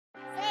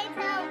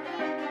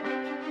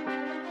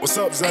What's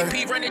up, Zay?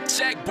 AP run the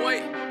check, boy.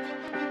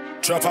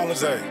 Trap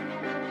holiday.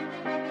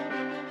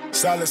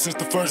 Silent since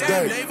the first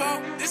Damn, day.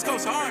 Quavo, this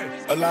goes hard.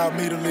 Allow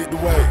me to lead the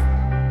way.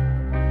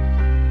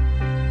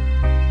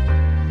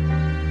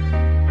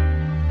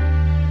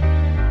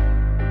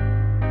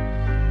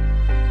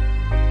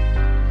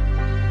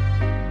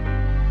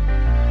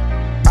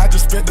 I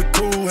just spent the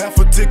cool half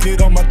a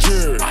ticket on my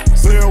jury.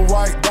 Clear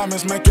white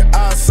diamonds make your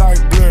eyesight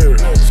blurry.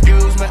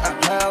 Excuse me, I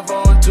have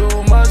on too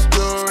much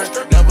jewelry.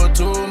 Never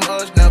too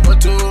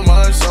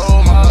much,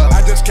 so much.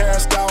 I just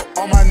cashed out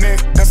on my neck,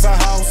 that's a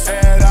house.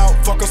 Add out,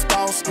 fuck a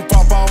spouse, we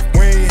pop off,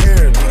 we ain't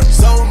hearing it.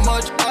 So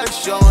much ice,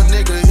 show a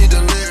nigga, he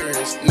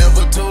delirious.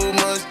 Never too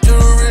much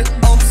jewelry,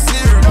 I'm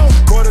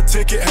serious. Quarter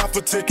ticket, half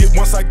a ticket,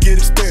 once I get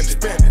it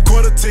spent.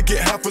 Quarter ticket,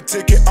 half a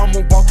ticket, I'm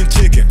a walking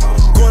chicken.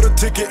 Quarter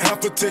ticket,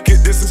 half a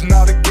ticket, this is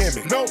not a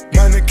gimmick. No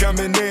money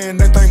coming in,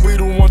 they think we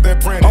don't want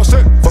that brand. All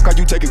set, fuck how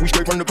you take it, we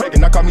straight from the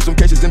bacon. I caught me some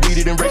cases and beat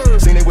it and rape.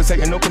 Seen they was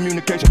hating, no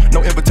communication,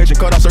 no invitation,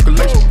 cut off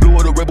circulation. Blue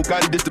or the rebel,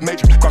 got it, this the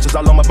matrix. Crosses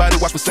all on my body,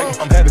 watch for Satan.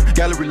 I'm having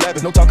gallery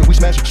lavish, no talking, we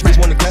smashing. Streets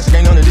one the classic,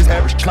 ain't none of this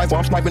average. Sniper,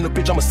 I'm sniping the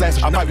bitch, I'm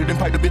assassin. I piped it and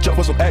piped the bitch up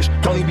for some action.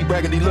 Don't even be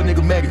bragging, these little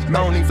niggas maggots. I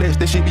don't even flex,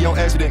 that shit be on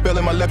accident. Fell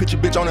in my lap, hit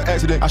your bitch on an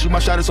accident. I shoot my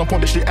shot at some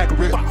point, that shit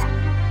accurate.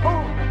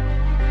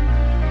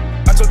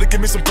 I told her to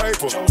give me some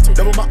paper,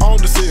 that was my own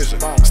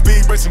decision.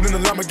 Speed racing in the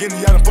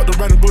Lamborghini, I done fucked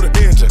around and blew the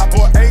engine. I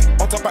pour 8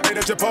 on top of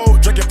 8 at your pole,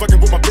 drinking fucking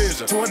with my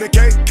vision.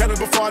 200K, counting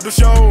before I do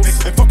shows,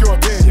 and fuck your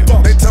opinion.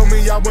 They told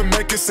me I would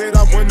make it, said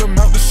I win them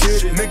out the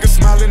shit.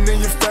 Niggas smiling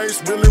in your face,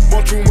 really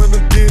want you in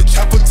the ditch.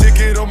 Half a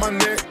ticket on my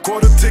neck,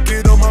 quarter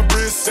ticket on my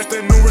wrist. That's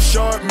that new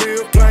Richard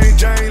Mill, plain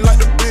Jane like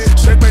the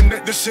bitch. They think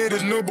that this shit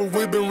is new, but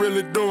we been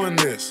really doing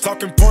this.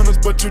 Talking pointers,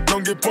 but you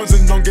don't get points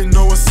and don't get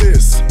no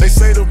assists. They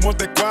say the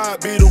ones that quiet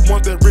be the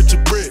ones that rich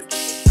or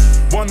rich.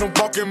 Wanna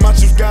walk in my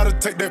shoes, gotta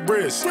take that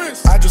risk.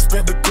 I just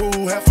spent the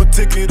cool half a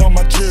ticket on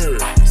my jury.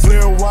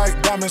 Clear white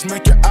diamonds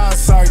make your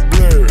eyesight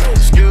blurry.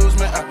 Excuse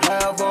me, I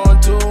have on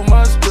too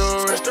much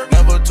jewelry.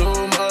 Never too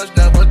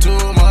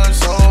much,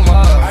 so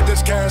much. I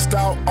just cashed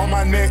out on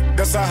my neck,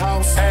 that's a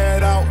house.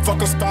 Add out,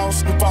 fuck a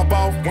spouse, we pop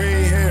off, we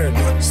ain't hearing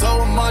it.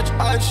 So much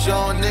ice,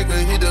 show a nigga,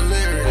 he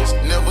delirious.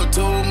 Never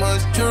too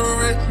much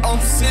jewelry, I'm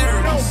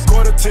serious.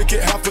 Quarter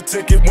ticket, half a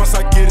ticket, once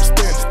I get it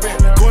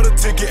spent. Quarter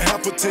ticket,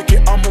 half a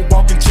ticket, I'm a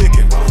walking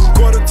chicken.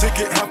 Quarter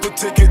ticket, half a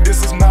ticket,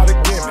 this is not a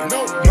gimmick.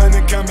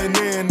 Money coming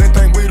in, they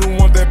think we don't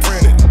want that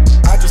printed.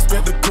 I just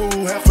spent the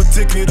cool half a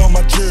ticket on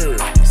my jury.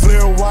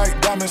 Clear white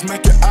diamonds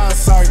make your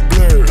eyesight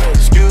blurry.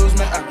 Excuse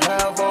me, I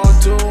have on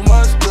too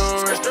much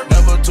jewelry.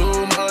 Never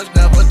too much,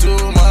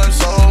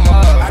 so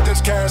much. I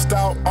just cashed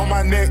out on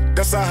my neck,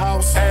 that's a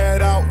house.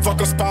 Add out, fuck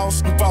a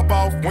spouse, we pop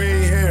off, we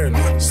ain't hearing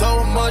it.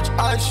 So much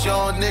ice,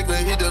 show a nigga,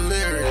 he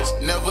delirious.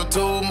 Never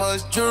too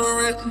much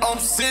jewelry, I'm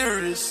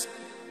serious.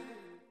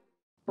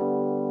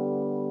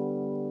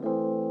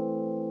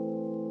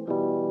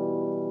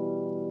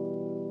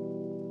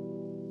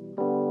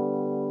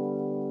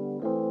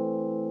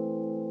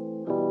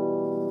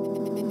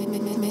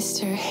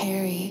 Mr.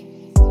 Harry.